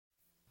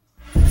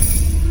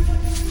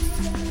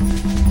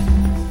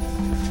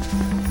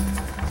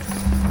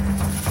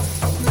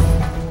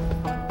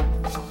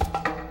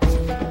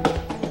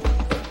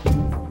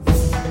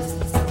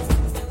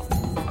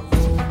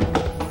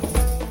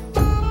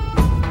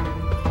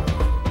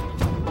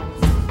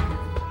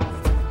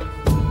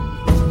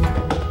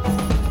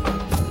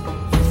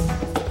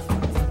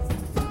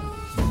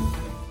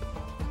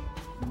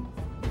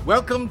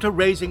Welcome to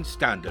Raising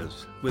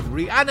Standards with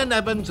Rhiannon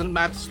Evans and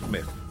Matt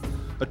Smith,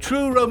 a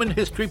true Roman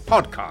history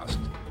podcast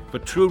for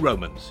true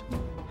Romans.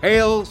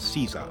 Hail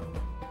Caesar!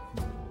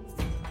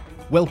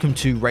 Welcome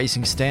to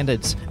Raising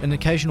Standards, an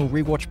occasional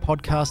rewatch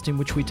podcast in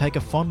which we take a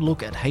fond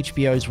look at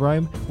HBO's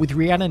Rome with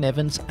Rhiannon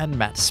Evans and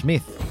Matt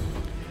Smith.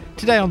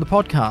 Today on the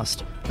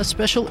podcast, a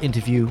special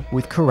interview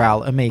with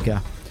Coral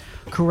Amiga.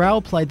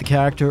 Coral played the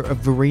character of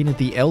Verina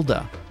the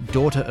Elder,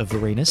 daughter of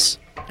Vorenus,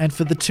 and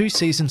for the 2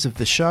 seasons of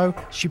the show,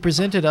 she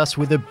presented us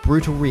with a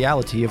brutal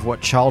reality of what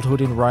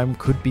childhood in Rome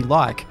could be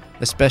like,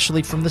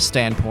 especially from the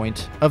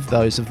standpoint of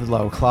those of the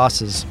lower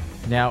classes.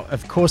 Now,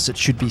 of course, it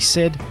should be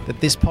said that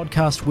this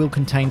podcast will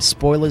contain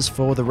spoilers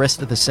for the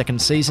rest of the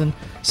 2nd season,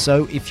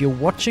 so if you're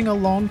watching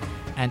along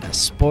and are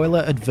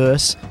spoiler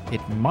adverse,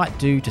 it might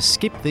do to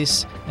skip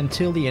this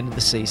until the end of the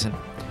season.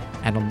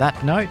 And on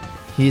that note,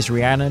 here's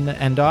Rhiannon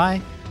and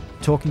I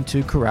talking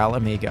to Coral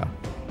Amiga.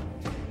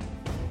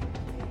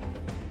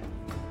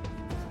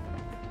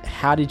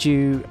 How did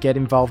you get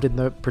involved in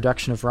the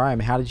production of Rome?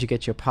 How did you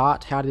get your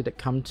part? How did it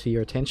come to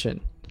your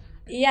attention?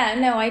 Yeah,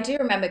 no, I do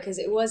remember because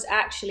it was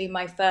actually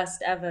my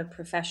first ever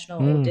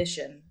professional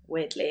audition,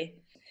 weirdly.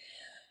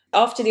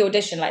 After the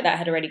audition, that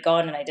had already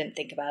gone and I didn't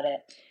think about it.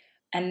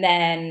 And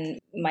then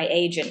my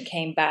agent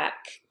came back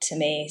to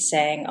me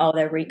saying, oh,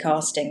 they're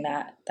recasting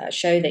that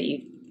show that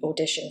you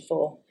auditioned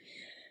for.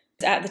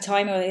 At the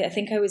time, I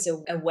think I was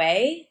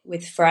away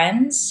with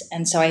friends,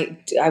 and so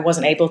I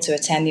wasn't able to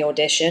attend the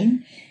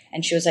audition.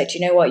 And she was like, do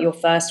you know what? Your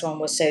first one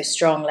was so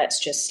strong. Let's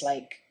just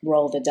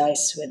roll the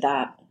dice with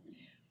that.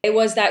 It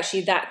was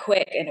actually that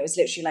quick. And it was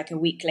literally a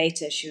week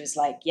later. She was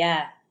like,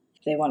 yeah,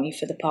 they want you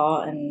for the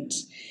part. And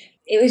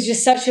it was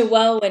just such a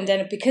whirlwind.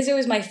 And because it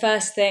was my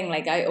first thing,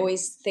 I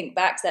always think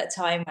back to that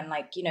time when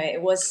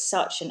it was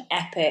such an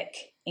epic,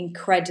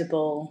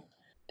 incredible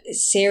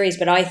series.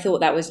 But I thought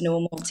that was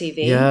normal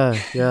TV.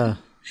 Yeah.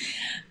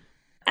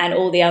 And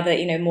all the other,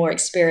 more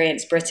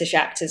experienced British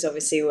actors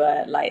obviously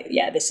were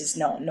this is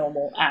not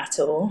normal at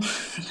all.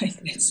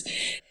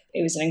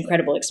 It was an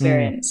incredible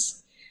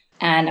experience.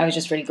 And I was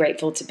just really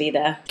grateful to be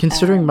there.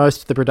 Considering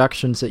most of the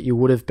productions that you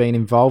would have been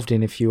involved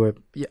in if you were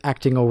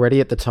acting already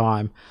at the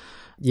time,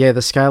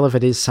 the scale of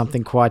it is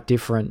something quite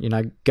different.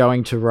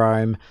 Going to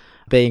Rome,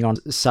 being on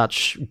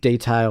such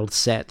detailed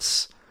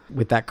sets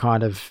with that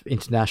kind of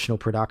international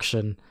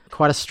production,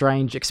 quite a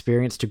strange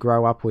experience to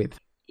grow up with.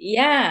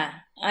 Yeah.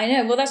 I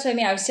know. Well, that's what I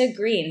mean. I was so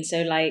green.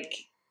 So,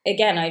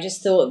 again, I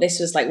just thought this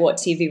was what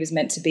TV was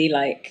meant to be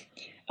like.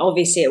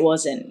 Obviously, it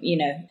wasn't,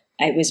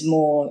 it was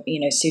more,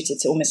 suited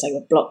to almost like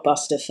a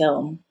blockbuster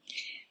film.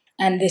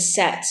 And the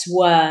sets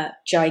were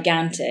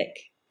gigantic.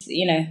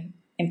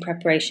 In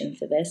preparation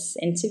for this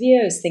interview,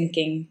 I was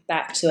thinking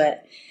back to it.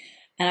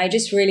 And I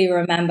just really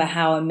remember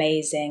how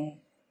amazing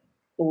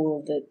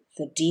all the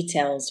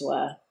details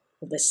were,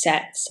 all the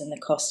sets and the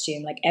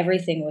costume.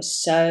 Everything was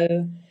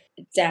so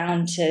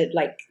down to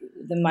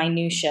the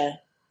minutiae.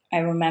 I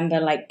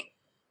remember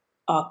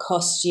our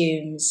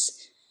costumes,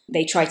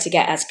 they tried to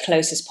get as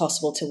close as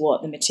possible to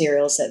what the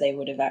materials that they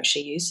would have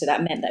actually used. So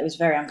that meant that it was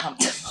very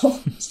uncomfortable.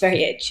 It was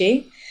very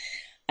itchy.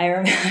 I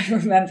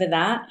remember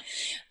that.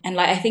 And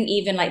I think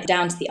even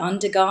down to the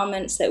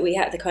undergarments that we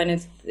had, the kind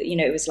of,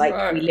 it was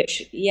right. We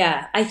literally,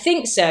 I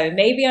think so.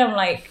 Maybe I'm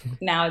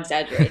now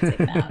exaggerating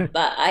now,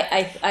 but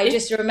I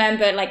just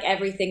remember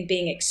everything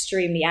being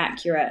extremely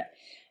accurate.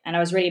 And I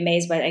was really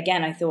amazed by it.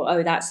 Again, I thought,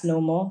 oh, that's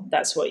normal.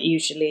 That's what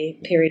usually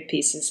period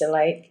pieces are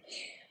like.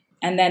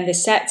 And then the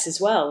sets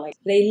as well.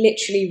 They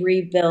literally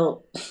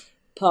rebuilt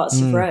parts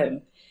of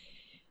Rome.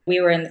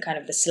 We were in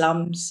the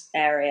slums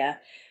area.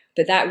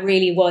 But that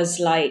really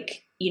was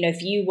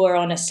if you were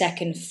on a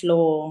 2nd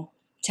floor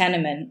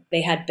tenement,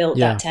 they had built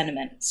that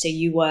tenement. So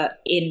you were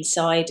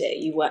inside it.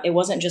 It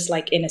wasn't just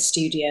in a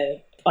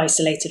studio,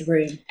 isolated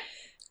room.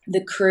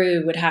 The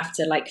crew would have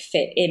to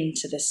fit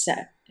into the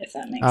set, if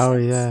that makes sense. Oh,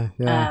 yeah.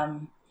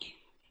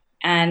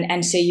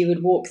 And so you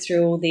would walk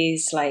through all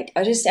these,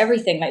 just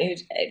everything.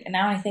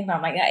 Now I think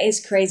about it, that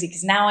is crazy,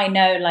 because now I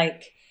know,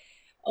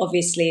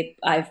 obviously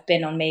I've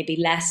been on maybe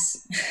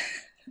less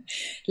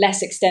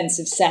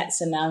extensive sets,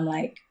 and now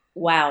I'm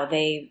wow,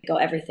 they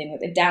got everything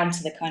with it, down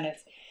to the kind of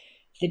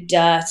the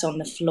dirt on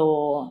the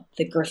floor,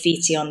 the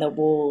graffiti on the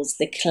walls,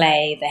 the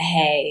clay, the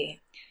hay.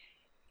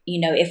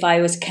 If I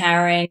was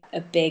carrying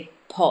a big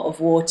pot of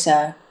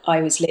water,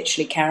 I was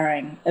literally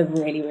carrying a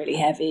really, really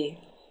heavy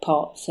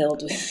pot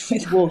filled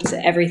with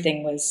water.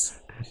 Everything was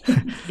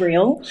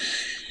real.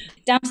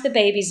 Down to the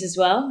babies as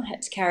well. I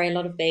had to carry a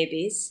lot of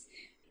babies.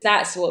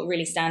 That's what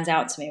really stands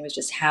out to me, was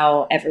just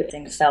how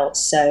everything felt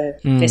so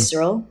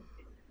visceral.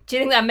 Do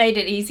you think that made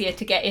it easier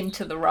to get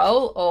into the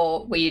role,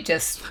 or were you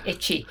just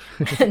itchy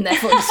and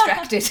therefore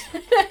distracted?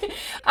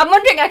 I'm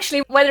wondering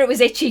actually whether it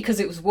was itchy because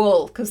it was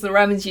wool, because the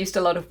Romans used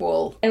a lot of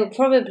wool. It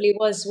probably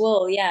was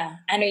wool, yeah.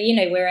 And,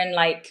 we're in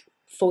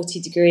 40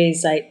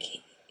 degrees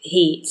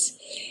heat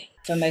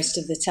for most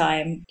of the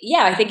time.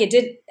 Yeah, I think it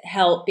did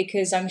help,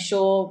 because I'm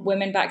sure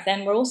women back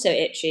then were also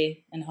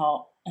itchy and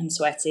hot and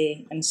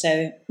sweaty. And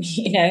so,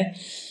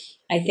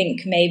 I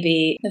think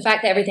maybe the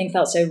fact that everything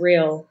felt so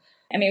real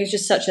I mean, it was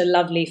just such a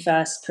lovely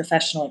first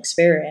professional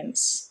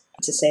experience,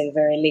 to say the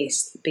very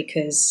least,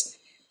 because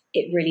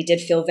it really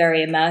did feel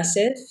very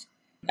immersive.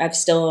 I've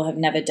still have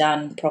never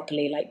done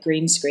properly like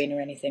green screen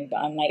or anything, but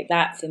I'm like,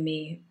 that for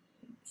me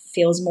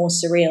feels more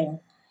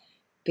surreal,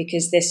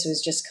 because this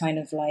was just kind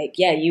of like,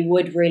 yeah, you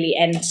would really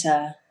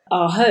enter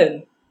our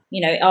home.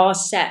 You know, our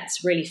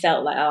sets really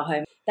felt like our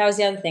home. That was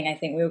the other thing. I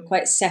think we were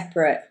quite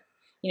separate.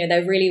 You know,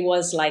 there really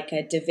was like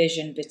a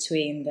division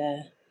between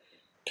the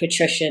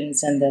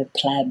patricians and the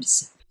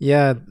plebs.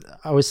 Yeah,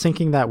 I was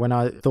thinking that when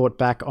I thought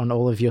back on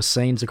all of your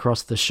scenes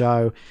across the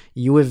show,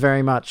 you were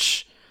very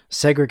much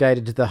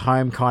segregated to the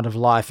home kind of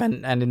life,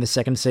 and in the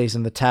second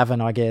season, the tavern,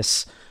 I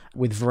guess,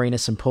 with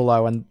Vorenus and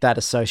Pullo and that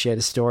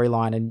associated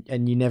storyline,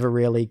 and you never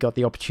really got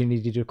the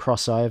opportunity to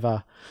cross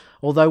over.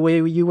 Although,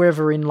 were you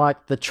ever in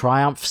like the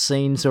triumph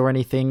scenes or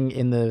anything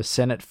in the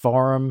Senate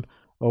Forum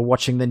or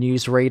watching the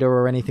newsreader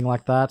or anything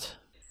like that?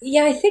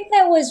 Yeah, I think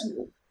there was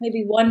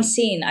maybe one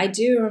scene. I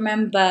do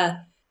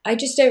remember, I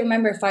just don't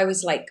remember if I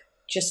was like,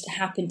 just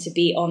happened to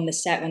be on the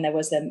set when there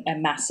was a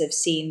massive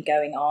scene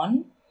going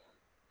on.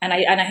 And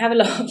I have a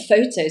lot of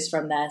photos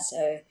from there,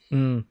 so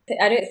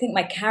I don't think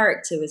my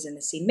character was in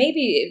the scene.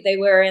 Maybe they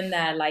were in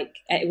there, like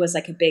it was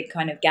like a big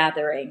kind of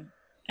gathering,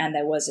 and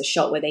there was a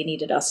shot where they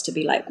needed us to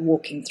be like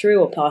walking through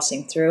or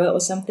passing through it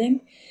or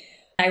something.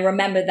 I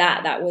remember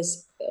that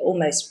was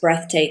almost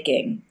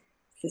breathtaking.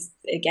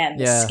 Again,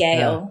 the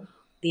scale,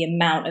 the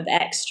amount of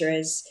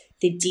extras,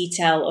 the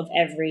detail of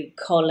every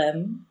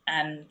column,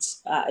 and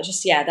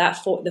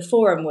the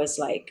forum was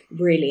like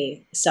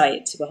really a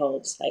sight to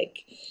behold. Like,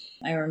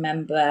 I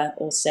remember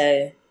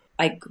also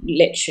I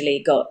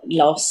literally got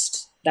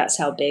lost. That's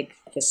how big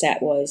the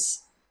set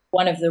was.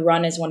 One of the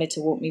runners wanted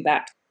to walk me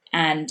back,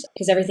 and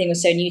because everything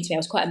was so new to me, I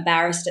was quite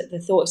embarrassed at the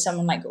thought of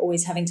someone like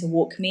always having to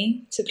walk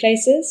me to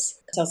places.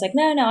 So I was like,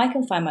 no, I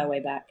can find my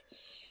way back.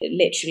 It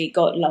literally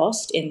got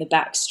lost in the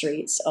back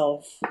streets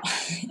of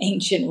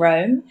ancient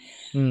Rome.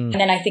 And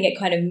then I think it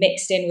kind of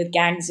mixed in with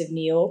gangs of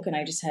New York, and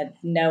I just had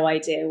no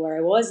idea where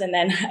I was. And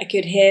then I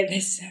could hear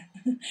this,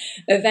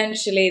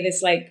 eventually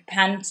this like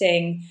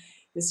panting,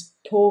 this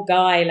poor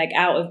guy like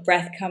out of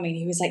breath coming.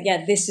 He was like,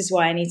 yeah, this is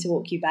why I need to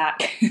walk you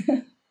back.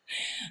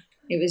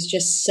 It was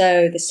just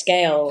the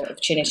scale of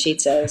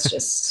Cinecittà is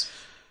just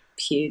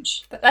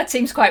huge. But that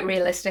seems quite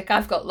realistic.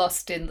 I've got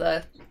lost in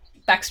the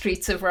back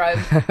streets of Rome,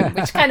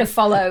 which kind of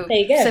follow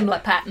similar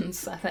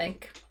patterns, I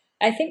think.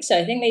 I think so.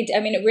 I think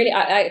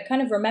I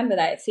kind of remember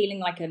that feeling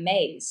like a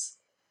maze.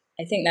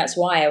 I think that's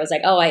why I was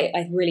like,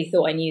 I really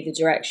thought I knew the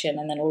direction.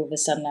 And then all of a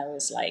sudden I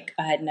was like,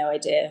 I had no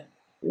idea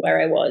where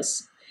I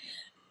was.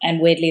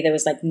 And weirdly, there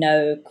was like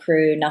no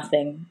crew,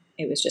 nothing.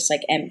 It was just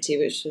like empty,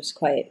 which was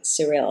quite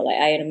surreal. Like,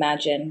 I'd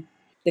imagine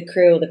the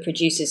crew or the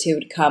producers who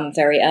would come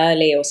very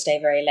early or stay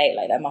very late,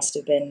 like that must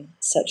have been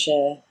such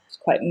a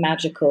quite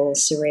magical,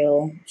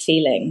 surreal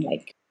feeling.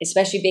 Like,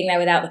 especially being there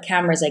without the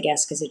cameras, I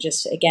guess, because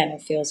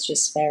it feels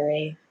just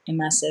very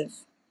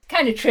immersive.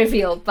 Kind of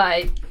trivial,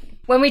 but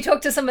when we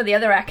talked to some of the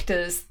other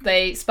actors,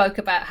 they spoke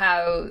about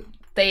how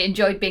they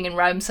enjoyed being in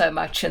Rome so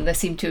much, and there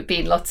seemed to have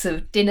been lots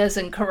of dinners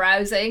and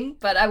carousing.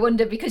 But I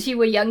wonder, because you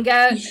were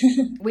younger,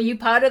 were you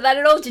part of that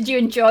at all? Did you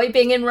enjoy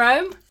being in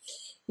Rome?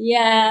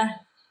 Yeah.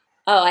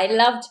 Oh, I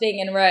loved being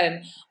in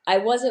Rome. I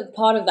wasn't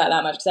part of that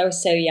much because I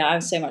was so young. I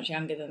was so much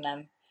younger than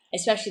them.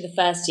 Especially the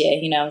first year,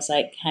 I was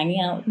like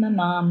hanging out with my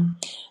mom,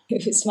 who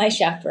was my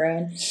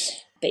chaperone.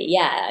 But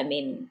yeah, I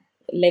mean,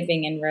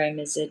 living in Rome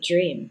is a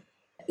dream,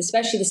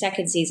 especially the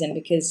second season,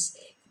 because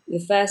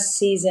the first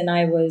season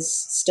I was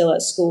still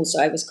at school,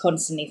 so I was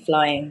constantly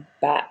flying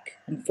back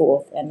and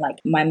forth. And like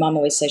my mum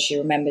always says she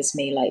remembers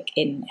me like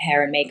in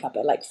hair and makeup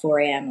at like 4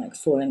 a.m, like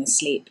falling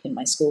asleep in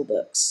my school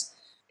books,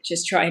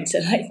 just trying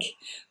to like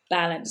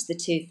balance the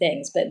two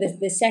things. But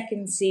the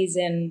second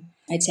season,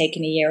 I'd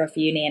taken a year off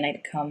uni and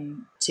I'd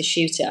come to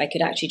shoot it. I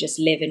could actually just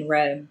live in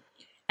Rome.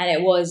 And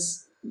it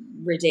was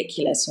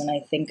ridiculous when I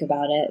think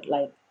about it.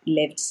 Like,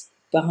 lived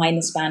behind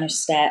the Spanish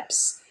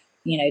Steps,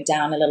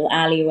 down a little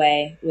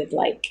alleyway with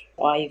like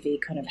ivy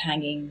kind of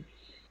hanging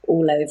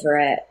all over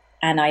it.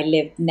 And I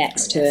lived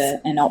next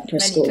to an opera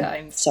Many school.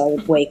 times. So I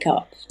would wake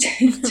up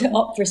to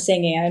opera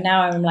singing. And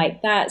now I'm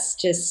like, that's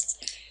just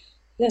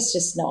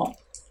not,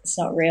 it's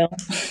not real.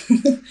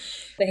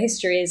 The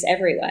history is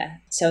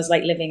everywhere. So I was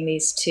like living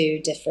these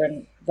two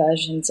different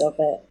versions of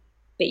it.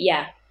 But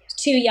yeah,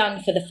 too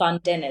young for the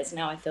fun dinners.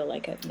 Now I feel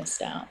like I've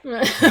missed out.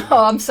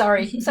 Oh, I'm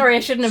sorry. Sorry, I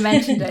shouldn't have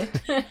mentioned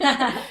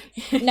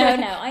it.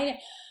 No,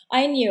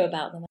 I knew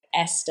about them.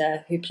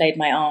 Esther, who played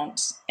my aunt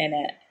in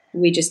it,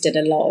 we just did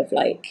a lot of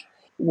like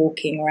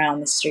walking around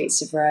the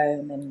streets of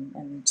Rome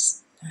and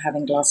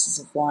having glasses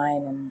of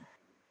wine. And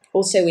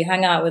also we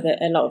hung out with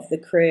a lot of the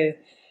crew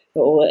who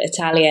were all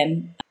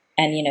Italian,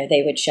 and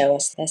they would show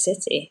us their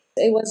city.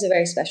 It was a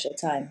very special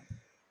time.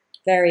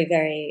 Very,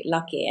 very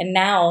lucky. And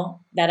now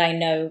that I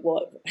know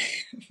what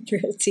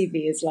real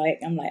TV is like,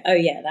 I'm like, oh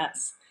yeah,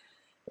 that's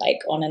like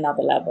on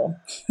another level.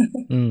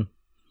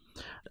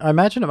 I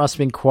imagine it must have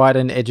been quite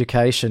an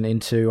education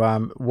into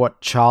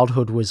what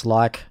childhood was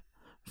like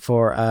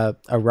for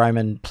a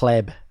Roman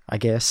pleb. I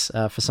guess,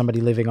 for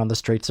somebody living on the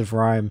streets of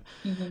Rome,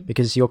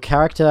 because your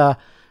character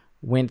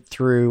went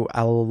through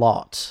a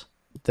lot.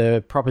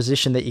 The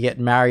proposition that you get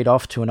married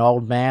off to an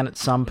old man at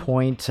some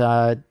point,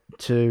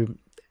 to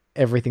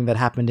everything that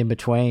happened in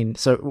between.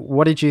 So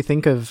what did you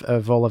think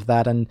of all of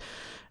that,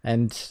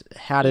 and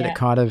how did it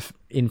kind of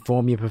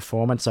inform your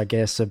performance, I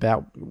guess,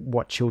 about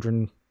what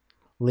children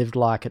lived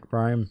like at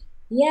Rome?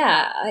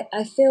 Yeah,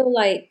 I feel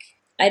like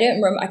I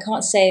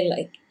can't say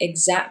like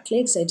exactly,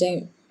 because I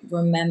don't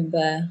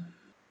remember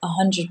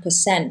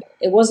 100%.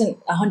 It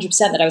wasn't 100%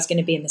 that I was going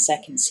to be in the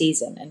second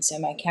season, and so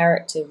my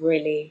character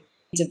really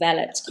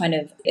developed kind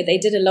of. They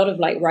did a lot of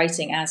like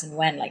writing as and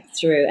when, like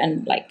through,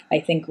 and like I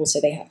think also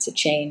they had to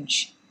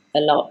change a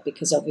lot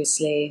because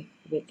obviously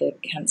with the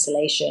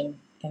cancellation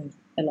and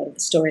a lot of the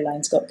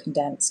storylines got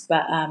condensed.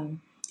 But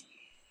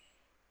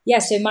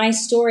so my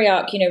story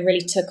arc,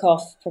 really took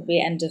off probably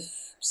end of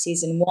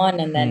season 1,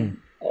 and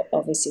then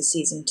obviously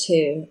season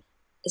 2.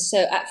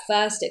 So at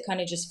first it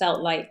kind of just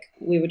felt like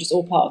we were just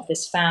all part of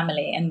this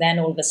family, and then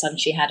all of a sudden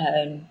she had her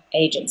own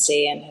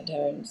agency and had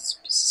her own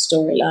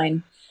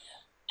storyline,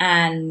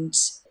 and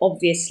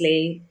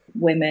obviously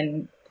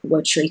women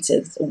were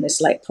treated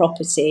almost like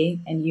property,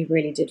 and you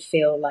really did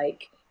feel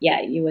like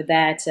you were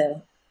there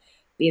to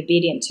be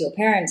obedient to your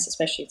parents,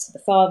 especially to the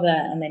father,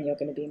 and then you're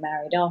going to be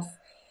married off.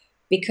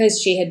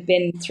 Because she had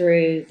been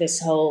through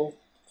this whole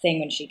thing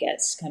when she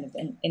gets kind of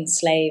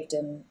enslaved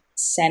and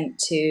sent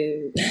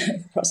to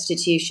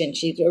prostitution,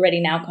 she'd already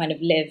now kind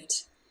of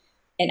lived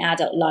an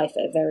adult life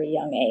at a very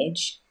young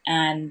age.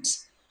 And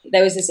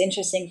there was this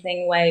interesting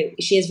thing where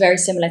she is very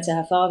similar to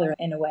her father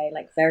in a way,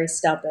 like very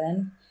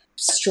stubborn,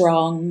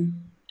 strong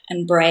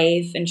and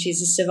brave, and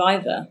she's a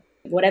survivor.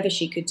 Whatever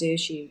she could do,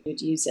 she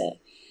would use it.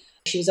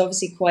 She was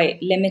obviously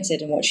quite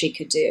limited in what she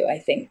could do, I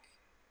think,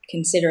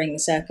 considering the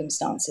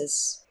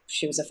circumstances.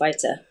 She was a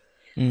fighter.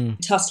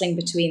 Tussling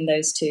between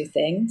those two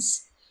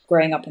things,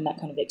 growing up in that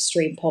kind of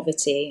extreme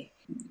poverty,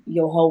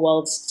 your whole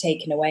world's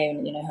taken away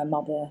and, her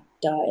mother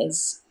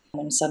dies.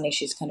 And suddenly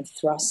she's kind of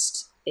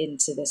thrust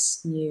into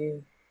this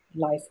new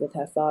life with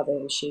her father,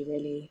 who she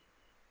really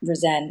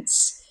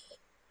resents.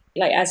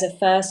 Like as a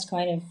first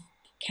kind of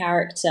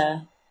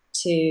character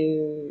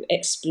to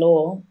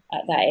explore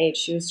at that age,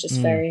 she was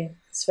just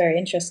it's very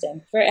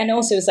interesting. And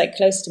also it was like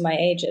close to my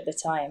age at the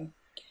time.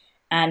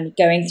 And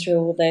going through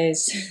all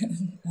those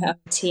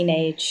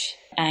teenage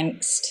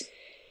angst,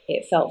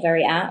 it felt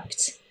very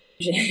apt.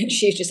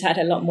 She just had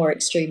a lot more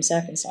extreme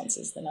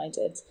circumstances than I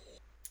did.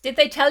 Did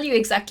they tell you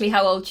exactly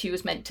how old she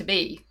was meant to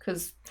be?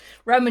 Because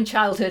Roman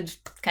childhood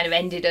kind of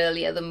ended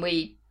earlier than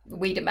we'd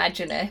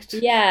imagine it.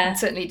 Yeah. It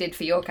certainly did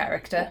for your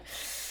character.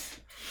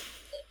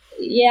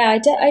 Yeah,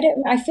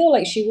 I feel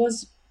like she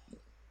was,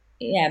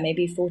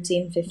 maybe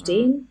 14,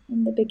 15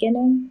 in the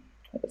beginning.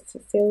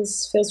 It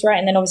feels right.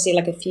 And then obviously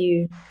like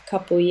a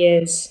couple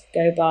years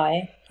go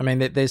by. I mean,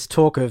 there's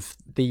talk of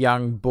the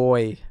young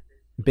boy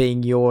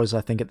being yours,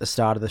 I think, at the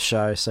start of the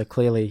show. So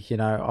clearly,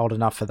 old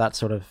enough for that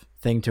sort of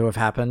thing to have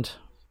happened.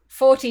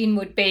 14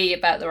 would be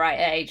about the right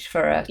age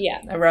for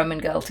a Roman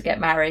girl to get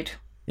married.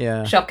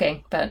 Yeah.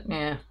 Shocking, but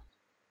yeah.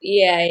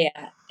 Yeah,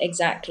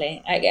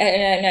 exactly. I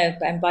know.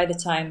 And by the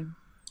time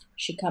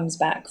she comes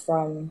back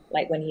from,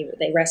 like, when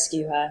they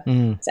rescue her,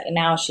 exactly,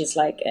 now she's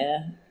like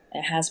a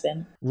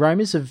has-been.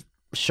 Rome is a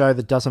show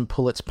that doesn't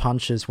pull its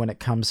punches when it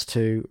comes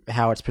to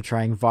how it's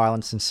portraying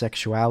violence and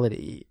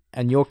sexuality,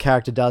 and your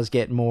character does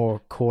get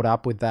more caught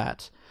up with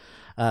that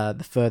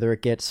the further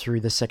it gets through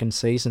the second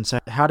season. So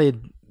how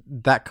did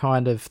that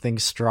kind of thing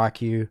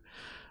strike you?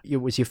 It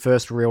was your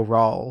first real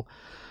role,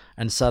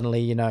 and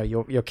suddenly,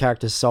 your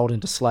character's sold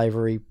into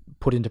slavery,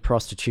 put into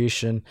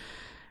prostitution,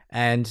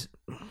 and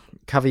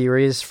cover your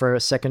ears for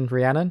a second,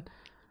 Rhiannon.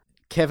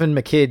 Kevin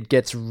McKidd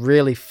gets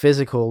really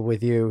physical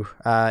with you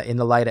in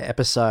the later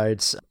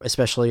episodes,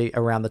 especially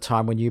around the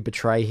time when you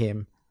betray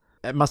him.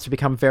 It must have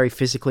become very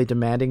physically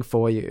demanding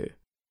for you.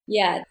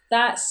 Yeah,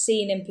 that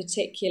scene in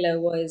particular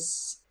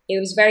was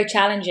very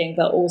challenging,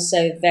 but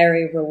also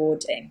very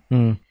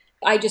rewarding.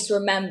 I just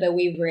remember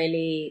we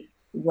really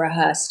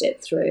rehearsed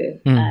it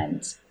through,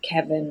 and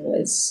Kevin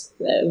was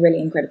a really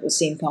incredible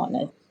scene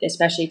partner,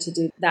 especially to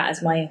do that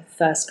as my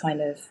first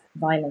kind of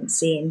violent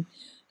scene.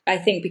 I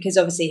think because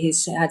obviously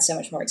he's had so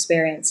much more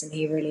experience and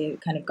he really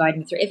kind of guided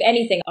me through. If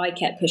anything, I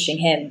kept pushing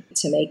him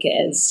to make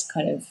it as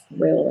kind of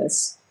real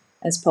as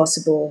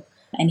possible.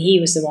 And he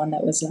was the one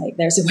that was like,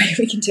 there's a way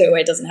we can do it where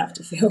it doesn't have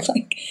to feel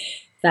like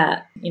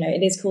that.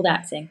 It is called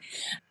acting.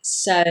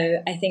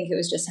 So I think it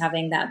was just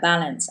having that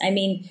balance. I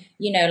mean,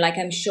 like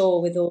I'm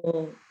sure with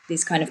all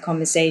these kind of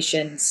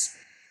conversations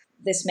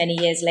this many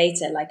years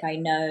later, like I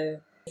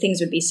know things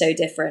would be so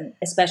different,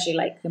 especially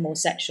like the more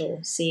sexual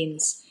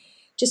scenes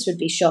just would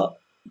be shot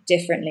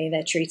differently.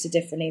 They're treated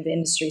differently. The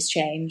industry's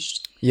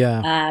changed.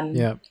 Yeah.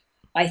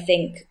 I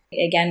think,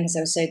 again, because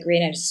I was so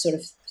green, I just sort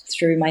of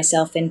threw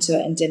myself into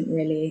it and didn't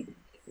really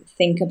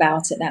think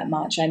about it that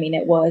much. I mean,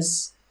 it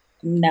was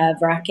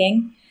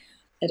nerve-wracking.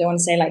 I don't want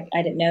to say like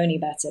I didn't know any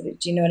better, but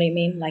do you know what I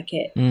mean? Like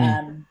it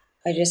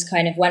I just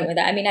kind of went with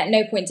it. I mean, at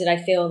no point did I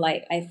feel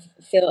like, I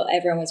feel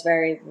everyone was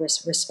very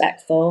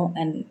respectful,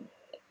 and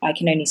I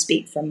can only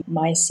speak from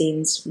my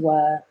scenes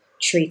were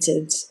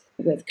treated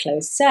with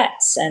closed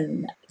sets,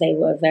 and they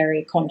were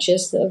very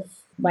conscious of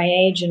my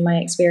age and my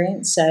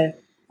experience. So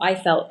I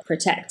felt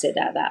protected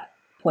at that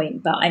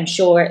point, but I'm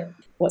sure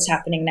what's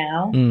happening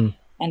now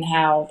and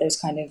how those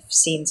kind of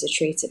scenes are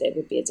treated, it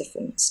would be a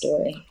different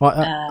story. Well,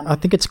 I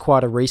think it's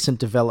quite a recent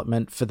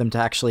development for them to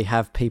actually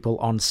have people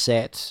on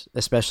set,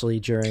 especially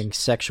during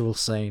sexual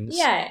scenes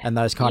and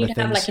those kind of things.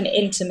 Have like an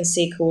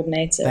intimacy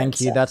coordinator. Thank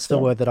you. That's the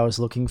word that I was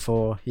looking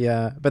for.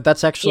 Yeah. But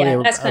that's actually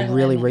a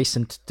really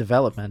recent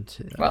development.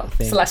 Well,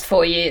 it's the last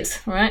 4 years,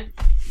 right?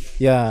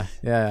 Yeah.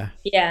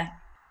 Yeah,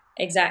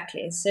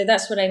 exactly. So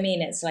that's what I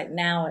mean. It's like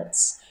now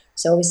it's,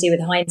 so obviously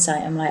with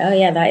hindsight, I'm like, oh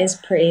yeah, that is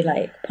pretty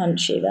like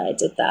punchy that I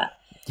did that.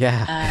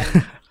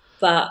 Yeah.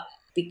 But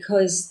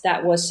because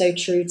that was so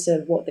true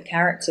to what the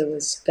character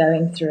was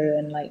going through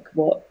and like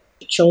what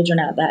children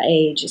at that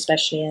age,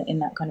 especially in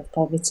that kind of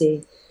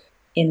poverty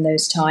in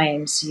those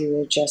times, you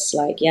were just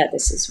like, yeah,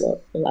 this is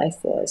what life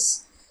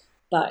was.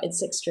 But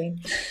it's extreme.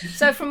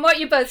 So from what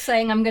you're both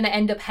saying, I'm going to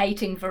end up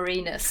hating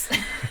Vorenus.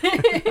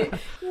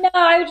 No,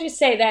 I would just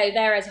say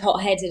they're as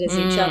hot-headed as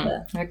each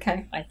other.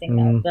 Okay. I think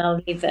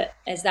I'll leave it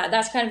as that.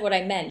 That's kind of what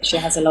I meant. She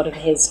has a lot of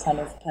his kind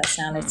of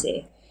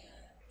personality.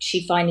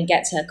 She finally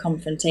gets her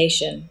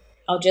confrontation.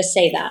 I'll just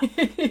say that.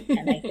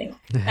 And I think.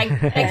 Thank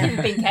you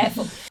for being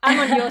careful. I'm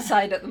on your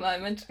side at the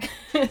moment,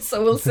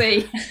 so we'll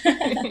see.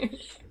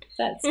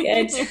 That's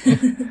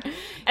good.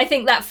 I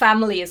think that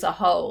family as a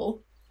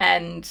whole,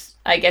 and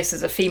I guess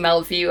as a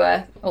female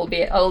viewer,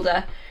 albeit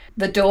older,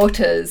 the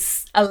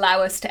daughters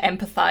allow us to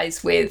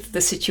empathise with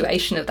the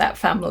situation of that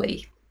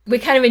family. We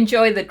kind of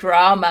enjoy the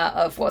drama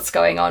of what's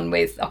going on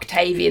with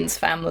Octavian's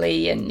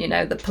family and, you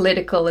know, the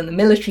political and the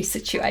military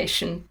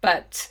situation.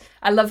 But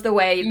I love the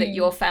way that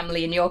your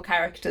family and your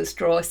characters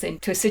draw us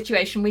into a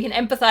situation we can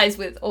empathise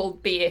with,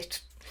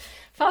 albeit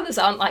fathers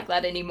aren't like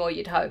that anymore,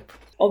 you'd hope.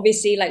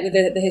 Obviously, like with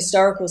the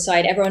historical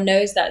side, everyone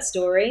knows that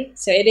story.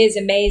 So it is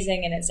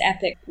amazing and it's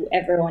epic.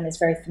 Everyone is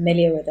very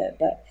familiar with it,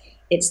 but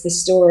it's the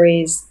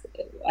stories,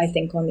 I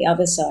think, on the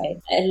other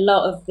side. A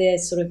lot of the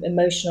sort of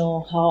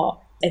emotional heart,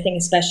 I think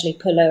especially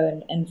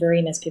Pullo and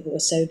Vorenus, people were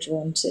so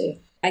drawn to.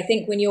 I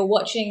think when you're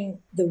watching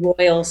the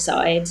royal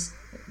side,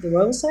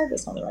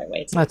 that's not the right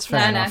way to. That's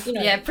fair enough. You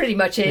know, yeah, pretty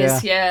much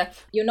is. Yeah.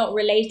 You're not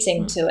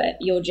relating to it.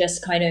 You're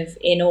just kind of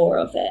in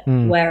awe of it.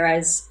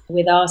 Whereas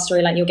with our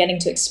storyline, you're getting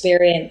to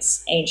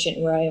experience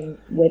ancient Rome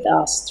with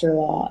us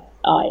through our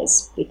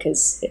eyes,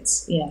 because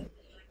it's, you know,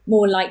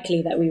 more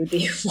likely that we would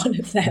be one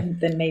of them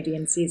than maybe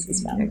in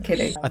Caesar's family. No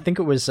kidding. I think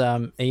it was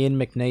Ian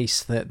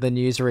McNeice, the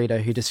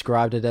newsreader, who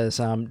described it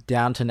as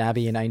Downton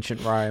Abbey in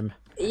ancient Rome.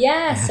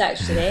 Yes,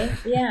 actually.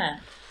 Yeah.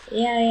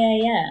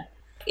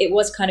 It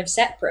was kind of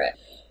separate.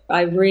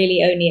 I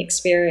really only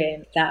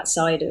experienced that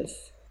side of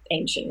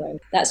ancient Rome.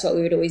 That's what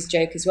we would always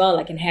joke as well.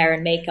 Like in hair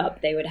and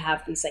makeup, they would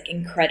have these like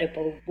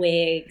incredible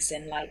wigs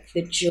and like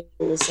the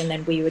jewels, and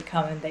then we would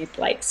come and they'd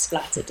like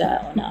splatter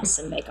dirt on us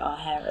and make our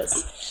hair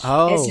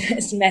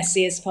as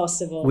messy as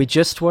possible. We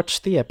just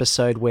watched the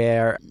episode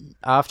where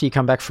after you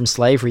come back from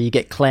slavery, you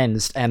get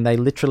cleansed, and they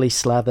literally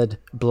slathered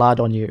blood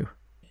on you.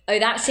 Oh,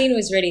 that scene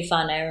was really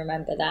fun. I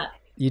remember that.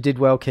 You did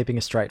well keeping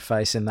a straight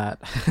face in that.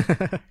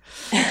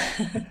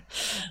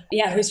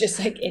 Yeah, I was just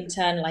like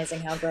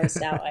internalizing how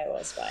grossed out I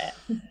was by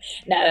it.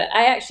 No,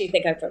 I actually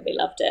think I probably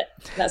loved it.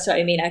 That's what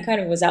I mean. I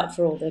kind of was out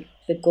for all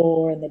the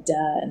gore and the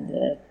dirt and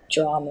the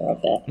drama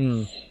of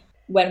it.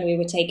 When we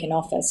were taken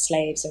off as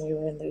slaves and we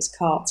were in those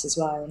carts as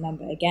well, I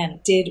remember, again,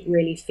 it did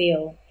really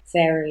feel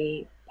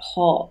very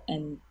hot,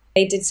 and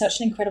they did such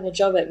an incredible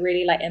job at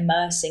really like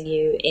immersing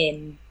you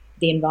in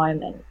the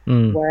environment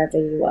wherever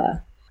you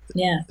were.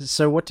 Yeah.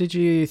 So what did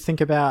you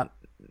think about,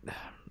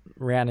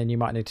 Rhiannon, you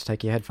might need to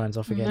take your headphones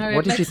off again. No,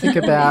 what did you think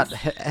about...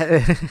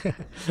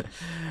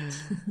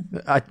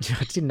 I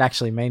didn't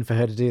actually mean for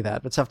her to do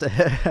that, but it's up to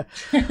her.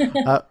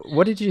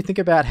 What did you think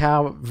about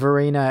how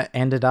Verena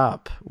ended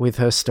up with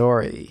her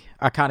story?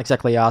 I can't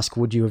exactly ask,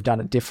 would you have done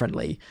it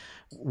differently?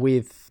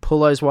 With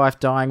Pullo's wife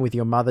dying, with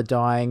your mother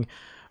dying,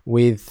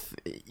 with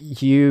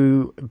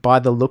you, by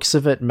the looks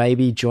of it,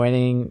 maybe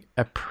joining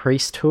a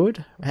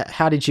priesthood?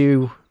 How did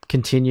you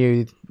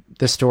continue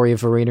the story of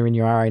Verena in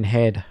your own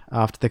head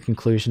after the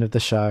conclusion of the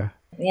show?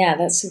 Yeah,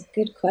 that's a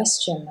good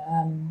question.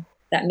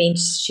 That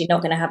means she's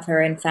not going to have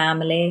her own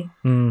family.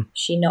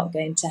 She's not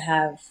going to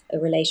have a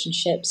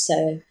relationship.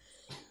 So,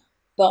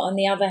 but on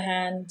the other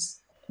hand,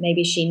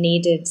 maybe she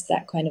needed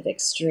that kind of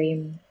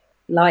extreme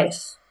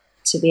life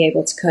to be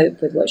able to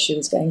cope with what she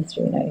was going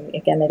through. You know,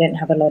 again, they didn't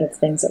have a lot of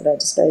things at their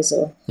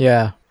disposal.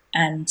 Yeah.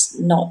 And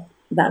not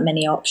that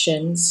many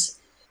options.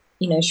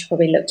 You know, she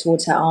probably looked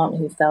towards her aunt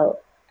who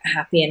felt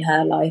happy in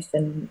her life,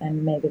 and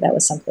maybe that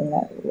was something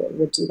that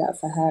would do that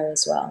for her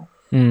as well.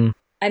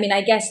 I mean, I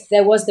guess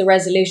there was the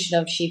resolution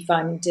of she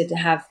finally did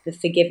have the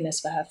forgiveness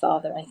for her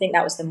father. I think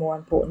that was the more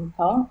important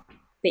part.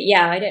 But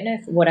yeah, I don't know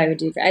what I would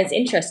do. It's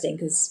interesting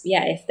because,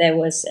 yeah, if there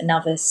was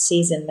another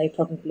season, they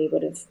probably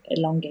would have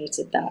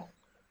elongated that.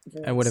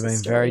 It would have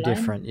been very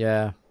different.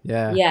 Yeah.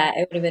 Yeah,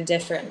 it would have been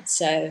different.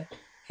 So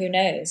who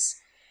knows?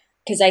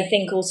 Because I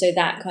think also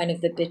that kind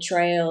of the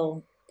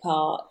betrayal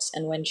part,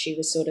 and when she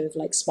was sort of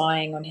like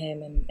spying on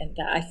him, and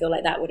that, I feel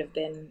like that would have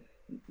been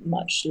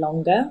much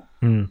longer.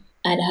 And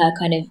her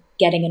kind of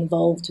getting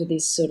involved with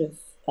these sort of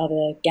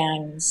other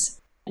gangs.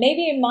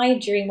 Maybe in my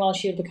dream world,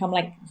 she would become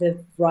like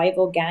the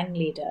rival gang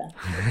leader,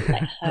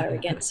 like her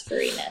against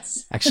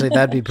Vorenus. Actually,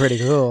 that'd be pretty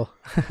cool.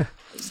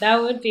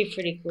 That would be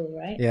pretty cool,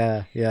 right?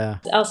 Yeah.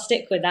 I'll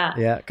stick with that.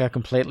 Yeah, go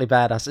completely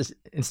badass.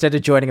 Instead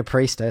of joining a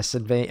priestess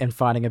and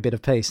finding a bit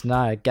of peace,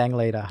 no, gang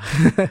leader.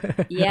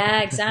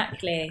 Yeah,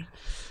 exactly.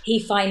 He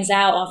finds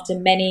out after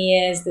many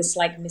years, this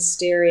like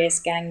mysterious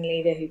gang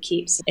leader who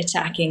keeps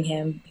attacking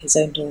him, his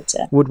own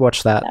daughter. Would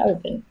watch that. That would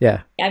have been.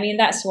 Yeah. I mean,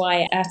 that's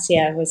why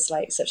Atia was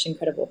like such an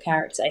incredible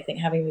character. I think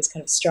having these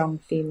kind of strong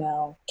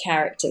female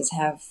characters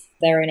have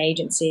their own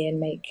agency and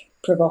make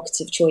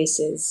provocative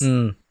choices.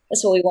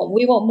 That's what we want.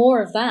 We want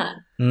more of that.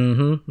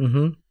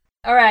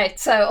 All right,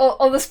 so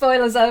all the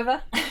spoilers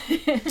over?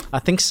 I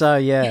think so,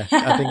 yeah.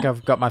 I think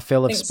I've got my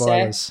fill of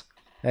spoilers. So.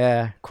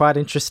 Yeah, quite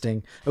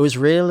interesting. It was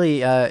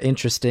really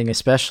interesting,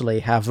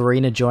 especially how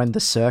Verena joined the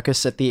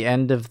circus at the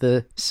end of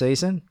the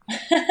season.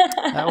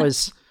 That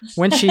was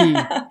when she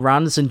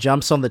runs and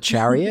jumps on the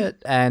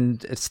chariot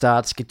and it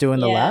starts doing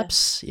the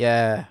laps.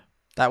 Yeah,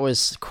 that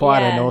was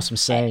quite an awesome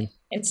scene.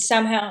 And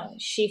somehow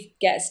she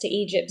gets to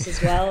Egypt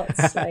as well.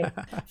 It's like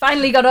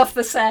finally got off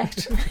the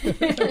set.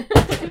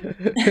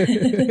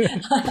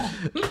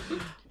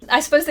 I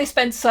suppose they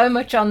spent so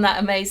much on that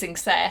amazing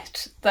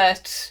set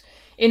that,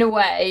 in a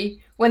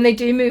way, when they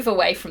do move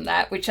away from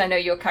that, which I know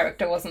your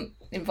character wasn't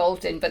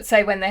involved in, but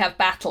say when they have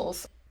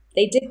battles,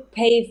 they did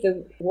pave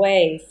the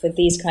way for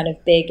these kind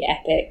of big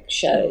epic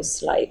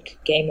shows like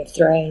Game of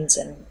Thrones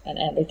and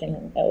everything,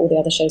 and all the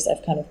other shows that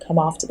have kind of come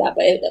after that.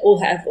 But it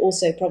all have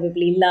also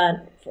probably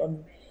learned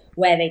from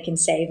where they can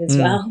save as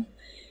well.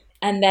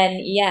 And then,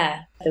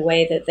 yeah, the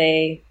way that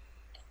they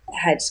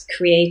had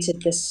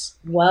created this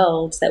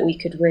world that we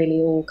could really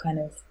all kind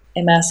of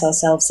immerse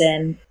ourselves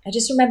in. I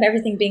just remember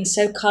everything being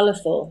so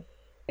colourful.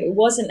 It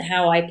wasn't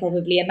how I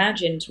probably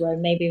imagined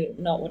Rome, maybe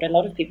not what a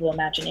lot of people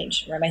imagine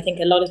ancient Rome. I think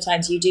a lot of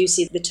times you do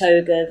see the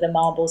toga, the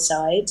marble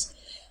side,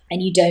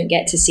 and you don't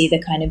get to see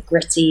the kind of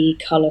gritty,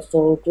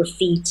 colourful,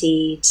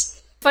 graffitied.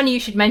 Funny you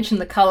should mention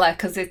the colour,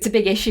 because it's a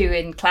big issue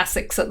in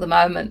classics at the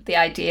moment, the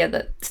idea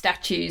that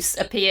statues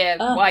appear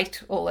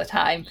white all the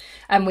time,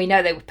 and we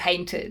know they were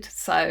painted,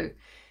 so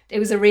it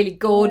was a really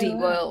gaudy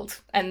world,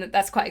 and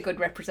that's quite a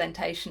good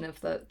representation of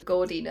the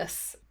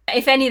gaudiness.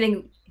 If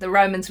anything, the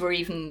Romans were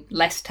even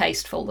less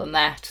tasteful than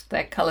that.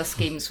 Their colour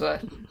schemes were,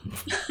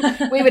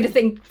 we would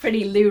think,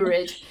 pretty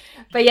lurid.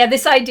 But yeah,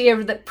 this idea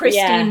of that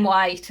pristine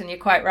white, and you're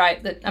quite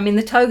right, that, I mean,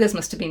 the togas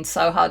must have been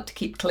so hard to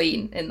keep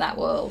clean in that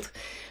world.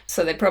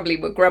 So they probably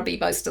were grubby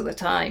most of the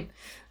time.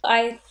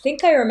 I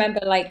think I remember,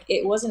 like,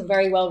 it wasn't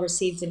very well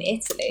received in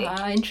Italy.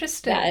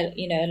 Interesting. That,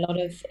 you know, a lot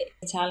of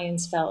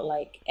Italians felt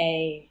like,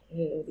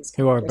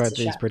 who are both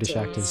these British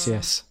actors,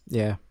 yes.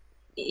 Yeah.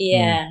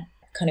 Yeah.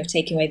 Kind of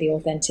taking away the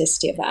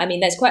authenticity of that. I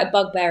mean, that's quite a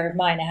bugbear of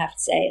mine, I have to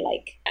say.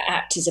 Like,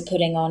 actors are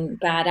putting on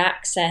bad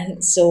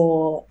accents,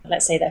 or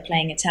let's say they're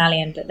playing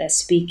Italian, but they're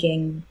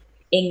speaking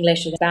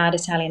English with a bad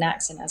Italian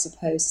accent, as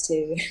opposed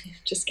to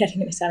just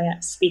getting an Italian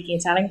accent speaking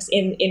Italian.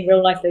 In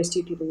real life, those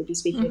two people would be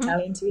speaking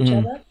Italian to each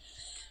other.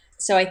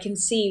 So I can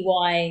see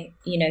why,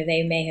 you know,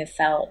 they may have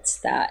felt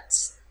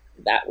that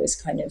was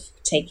kind of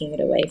taking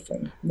it away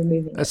from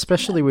removing it.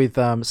 Especially with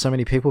so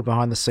many people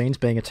behind the scenes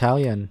being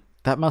Italian.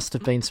 That must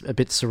have been a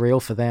bit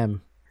surreal for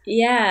them.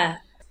 Yeah,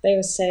 they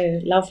were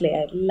so lovely.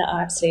 I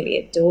absolutely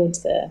adored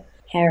the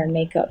hair and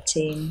makeup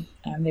team.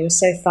 They were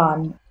so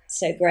fun,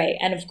 so great.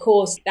 And of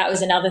course, that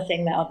was another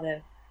thing that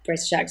other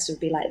British actors would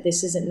be like,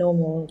 this isn't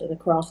normal to the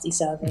crafty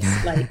service.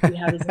 Like, you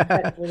have these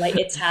incredible like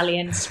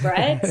Italian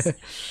spreads.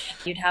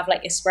 You'd have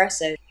like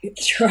espresso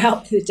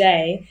throughout the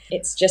day.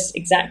 It's just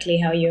exactly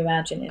how you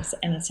imagine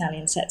an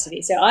Italian set to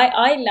be. So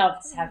I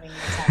loved having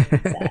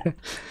an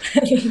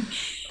Italian set.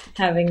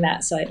 Having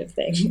that side of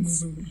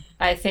things.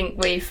 I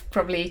think we've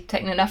probably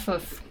taken enough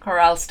of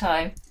Coral's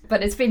time,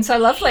 but it's been so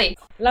lovely.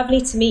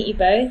 Lovely to meet you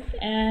both,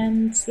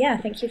 and yeah,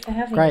 thank you for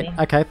having me. Great,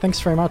 okay, thanks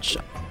very much.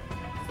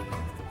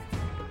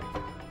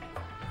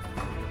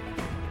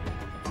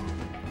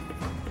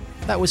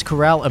 That was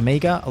Coral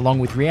Amiga, along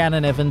with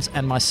Rhiannon Evans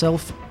and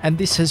myself, and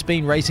this has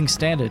been Raising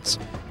Standards,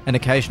 an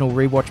occasional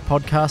rewatch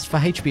podcast for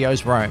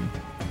HBO's Rome.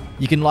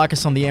 You can like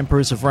us on the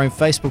Emperors of Rome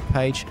Facebook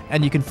page,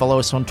 and you can follow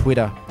us on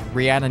Twitter.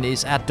 Rhiannon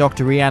is at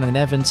Dr. Rhiannon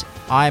Evans,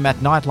 I am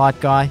at Nightlight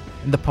Guy,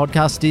 and the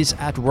podcast is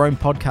at Rome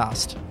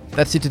Podcast.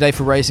 That's it today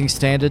for Raising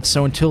Standards,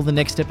 so until the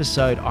next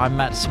episode, I'm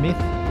Matt Smith.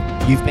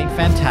 You've been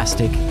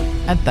fantastic,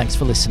 and thanks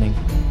for listening.